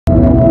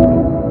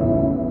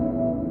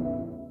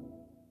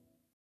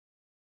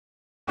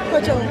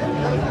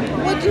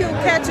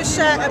to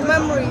share a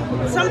memory,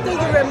 something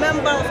you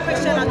remember of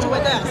Christian Atsu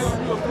with us.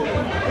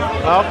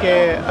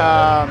 Okay,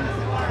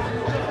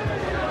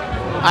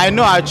 I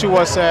know Atsu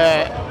was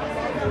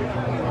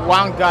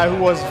one guy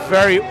who was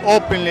very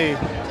openly,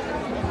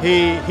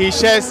 he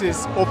shares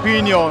his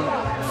opinion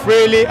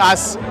freely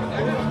as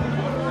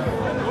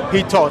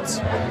he thought.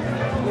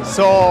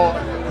 So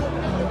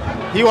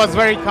he was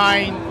very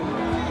kind,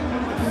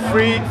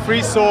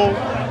 free soul,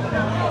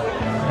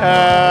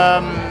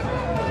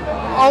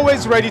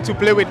 always ready to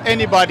play with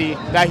anybody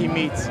that he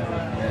meets.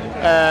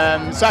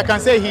 So I can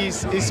say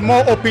he's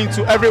more open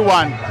to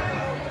everyone.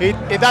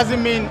 It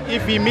doesn't mean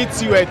if he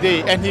meets you a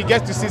day and he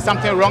gets to see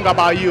something wrong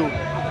about you,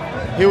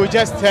 he will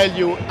just tell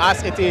you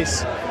as it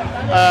is.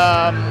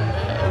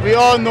 We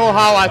all know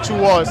how Atsu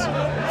was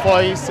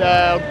for his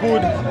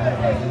good,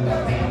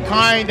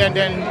 kind, and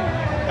then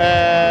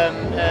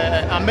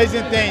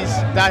amazing things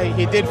that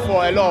he did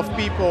for a lot of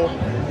people.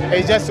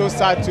 It's just so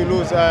sad to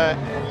lose a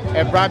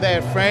brother,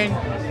 a friend,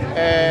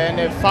 and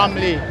a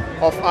family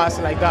of us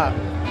like that.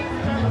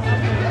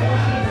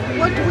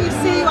 Would we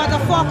see you at the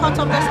forecourt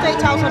of the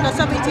State House on the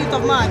 17th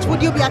of March?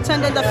 Would you be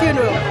attending the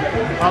funeral?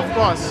 Of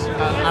course,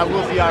 I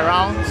will be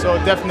around, so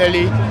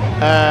definitely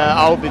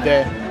I will be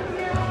there.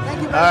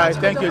 Thank you very much.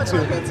 much.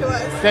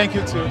 Thank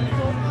you too.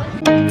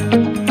 Thank you too.